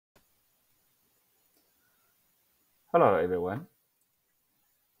Hello everyone.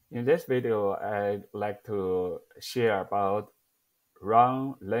 In this video, I'd like to share about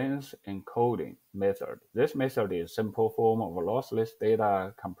run length encoding method. This method is a simple form of lossless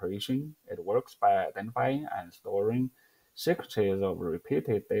data compression. It works by identifying and storing sequences of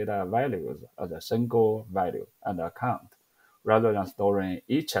repeated data values as a single value and account, rather than storing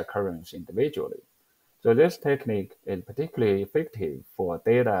each occurrence individually. So this technique is particularly effective for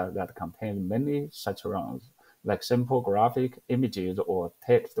data that contains many such runs, like simple graphic images or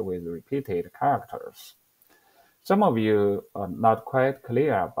text with repeated characters. Some of you are not quite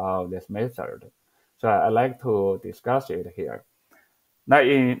clear about this method, so I'd like to discuss it here.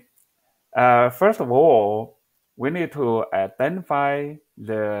 First of all, we need to identify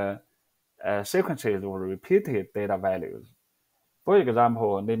the sequences of repeated data values. For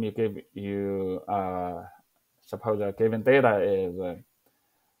example, let me give you suppose a given data is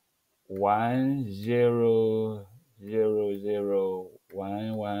 1001100110011001111.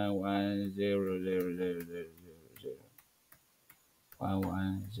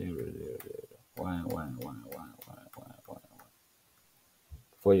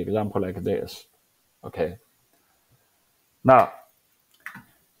 For example, like this. Okay. Now,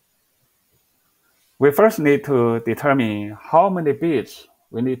 we first need to determine how many bits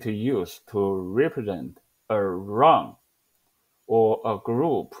we need to use to represent a run or a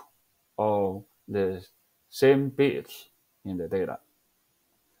group of the same bits in the data.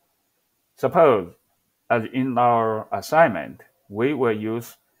 Suppose, as in our assignment, we will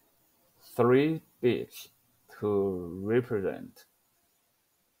use 3 bits to represent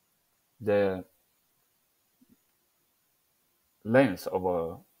the length of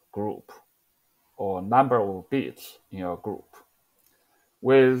a group or number of bits in a group.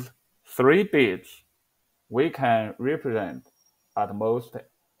 With 3 bits, we can represent at most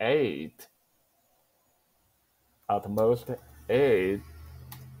 8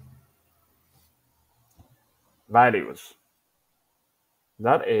 values.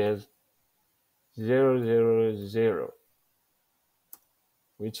 That is 000,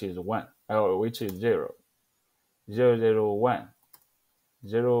 which is 1, which is 0, 001,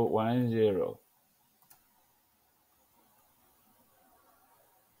 010,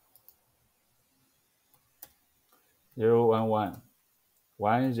 011,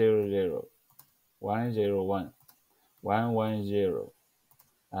 100, 101, 110,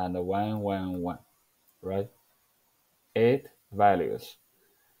 and 111, right? 8 values.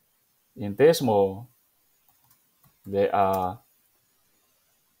 In decimal, they are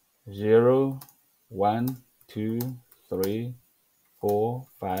 0, 1, 2, 3, 4,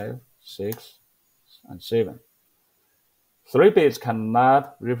 5, 6, and 7. 3 bits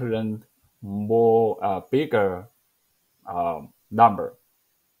cannot represent more bigger number,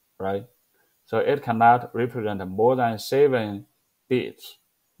 right? So it cannot represent more than 7 bits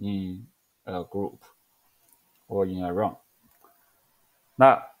in a group or in a run.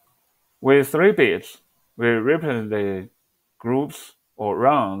 Now, with 3 bits, we represent the groups or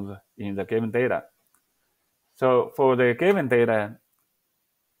runs in the given data. So for the given data,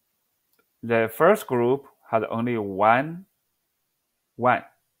 the first group has only one.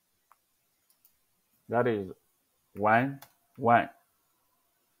 That is 1, 1.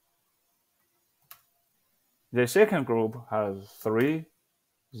 The second group has 3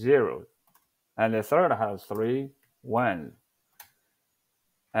 zeros, and the third has 3 ones.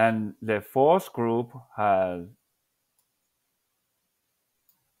 And the fourth group has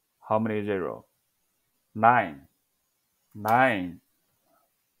how many zeros? 9. 9.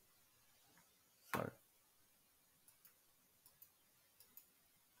 Sorry.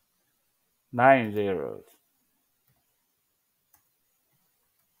 9 zeros.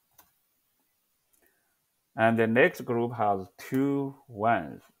 And the next group has 2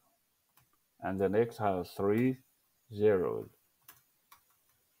 ones. And the next has 3 zeros.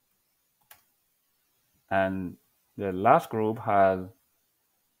 And the last group has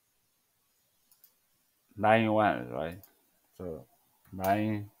 9 ones, right? So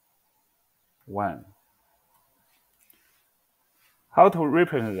 9, 1. How to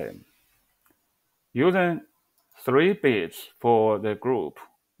represent them? Using 3 bits for the group,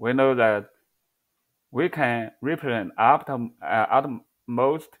 we know that we can represent up to at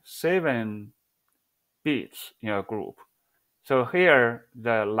most 7 bits in a group. So here,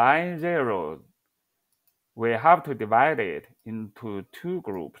 the line 0, we have to divide it into 2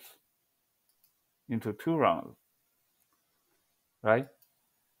 groups, into 2 rounds, right?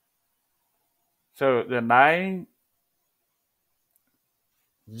 So the 9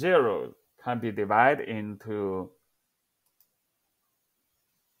 zeros can be divided into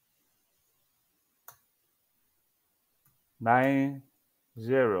 9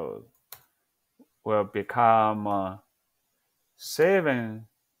 zeros will become 7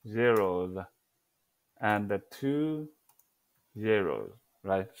 zeros and 2 zeros,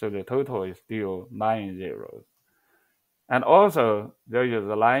 right? So the total is still 9 zeros. And also there is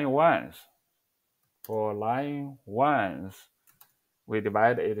the line ones. For line ones, we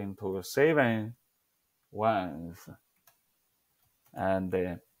divide it into 7 ones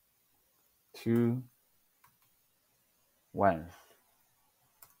and 2 ones.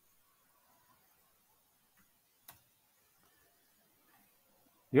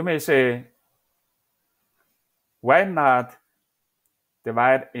 You may say, why not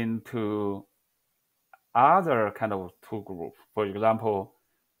divide into other kind of two groups? For example,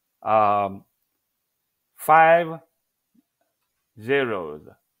 5 zeros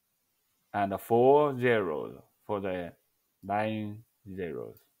and 4 zeros for the 9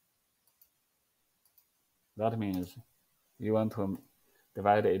 zeros. That means you want to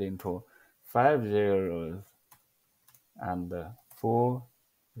divide it into 5 zeros and 4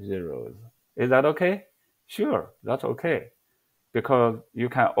 zeros. Is that okay? Sure, that's okay. Because you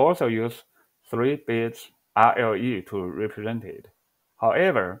can also use 3 bits RLE to represent it.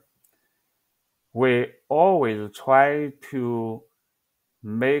 However, we always try to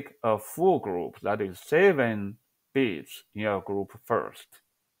make a full group, that is 7 bits in a group first.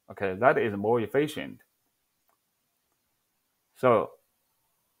 Okay, that is more efficient. So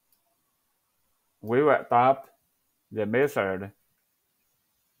we will adopt the method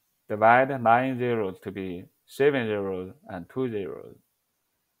divide 9 zeros to be 7 zeros and 2 zeros.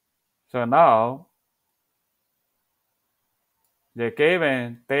 So now the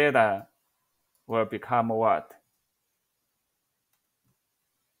given data will become what?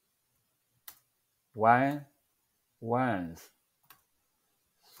 1 ones,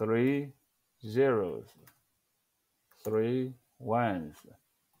 3 zeros, 3 ones,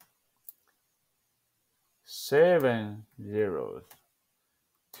 7 zeros,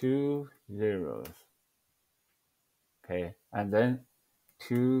 2 zeros. Okay, and then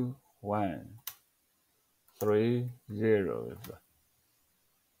 2 1, 3 zeros.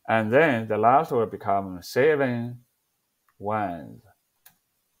 And then the last will become 7 ones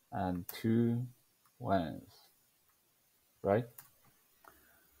and 2 ones, right?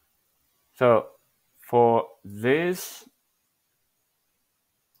 So for this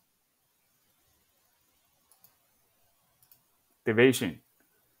division,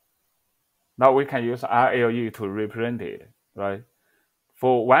 now we can use RLE to represent it, right?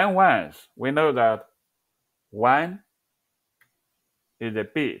 For 1 ones, we know that 1 is a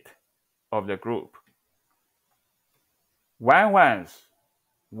bit of the group. 1 ones,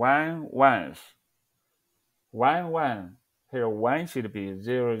 1 ones, 1 1, here 1 should be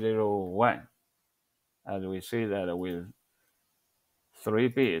 0 0 1. As we see that with 3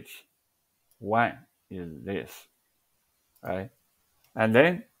 bits, 1 is this, right? And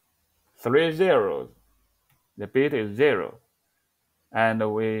then 3 zeros, the bit is 0.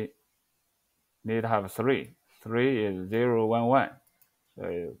 And we need to have 3. 3 is 0 1 1.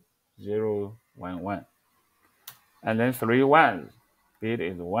 So 0 1 1. And then 3 ones, bit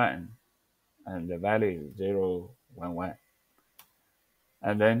is 1. And the value is 0 1 1.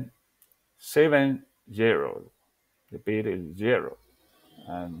 And then 7 zeros, the bit is 0.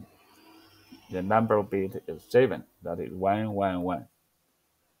 And the number bit is 7, that is 1 1 1.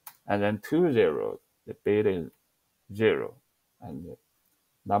 And then 2 zeros, the bit is 0. And the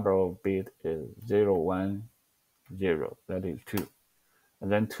number of bit is 0 1 0, that is 2.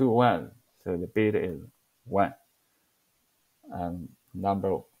 And then 2 1, so the bit is 1. And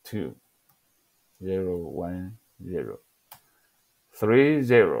number 2, 0 1 0. 3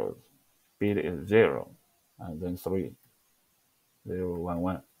 zeros, bit is 0. And then 3, 0 1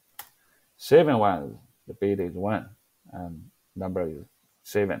 1. 7 ones, the bit is 1. And number is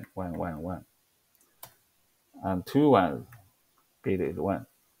 7 1 1 1. And 2 ones, bit is 1.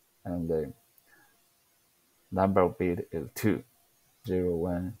 And the number of bit is 2, 0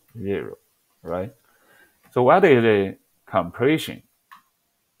 1 0, right? So what is the compression?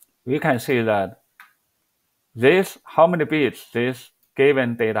 We can see that this, how many bits this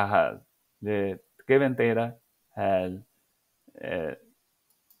given data has? The given data has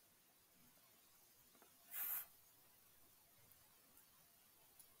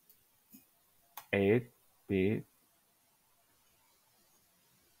 8 bit,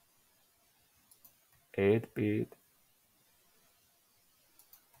 8 bit,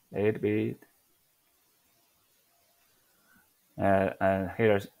 8 bit, and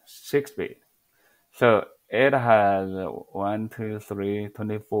here's 6 bit. So it has 1 2 3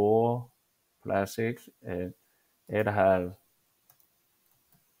 24 plus 6 is it has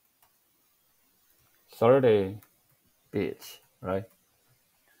 30 bits, right?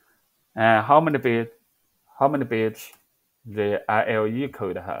 And how many bits the RLE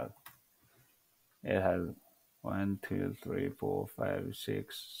code has? It has 1, 2, 3, 4, 5,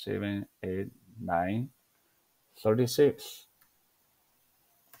 6, 7, 8, 9, 36.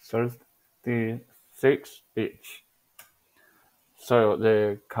 36 bits. So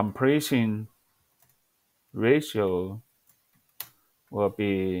the compression ratio will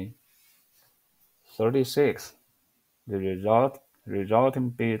be 36. The resulting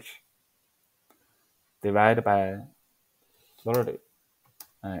bits divided by 30.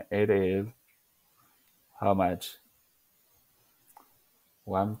 And it is how much?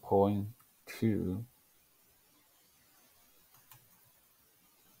 1.2.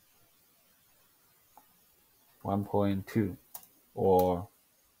 1.2 or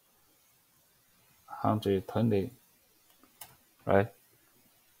 120, right?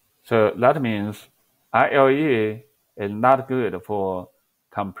 So that means RLE is not good for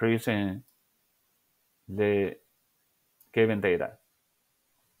compressing the given data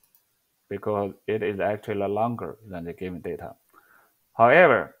because it is actually longer than the given data.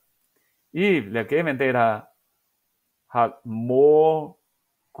 However, if the given data has more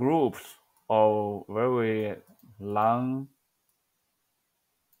groups of very long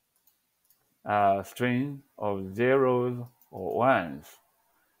string of zeros or ones,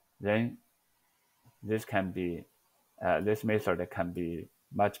 then this method can be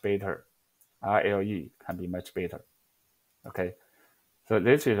much better. RLE can be much better. Okay, so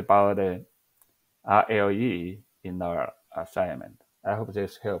this is about the RLE in our assignment. I hope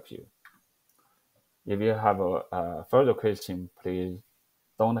this helps you. If you have a further question, please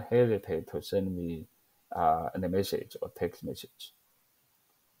don't hesitate to send me a message or text message.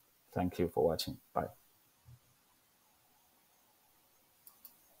 Thank you for watching. Bye.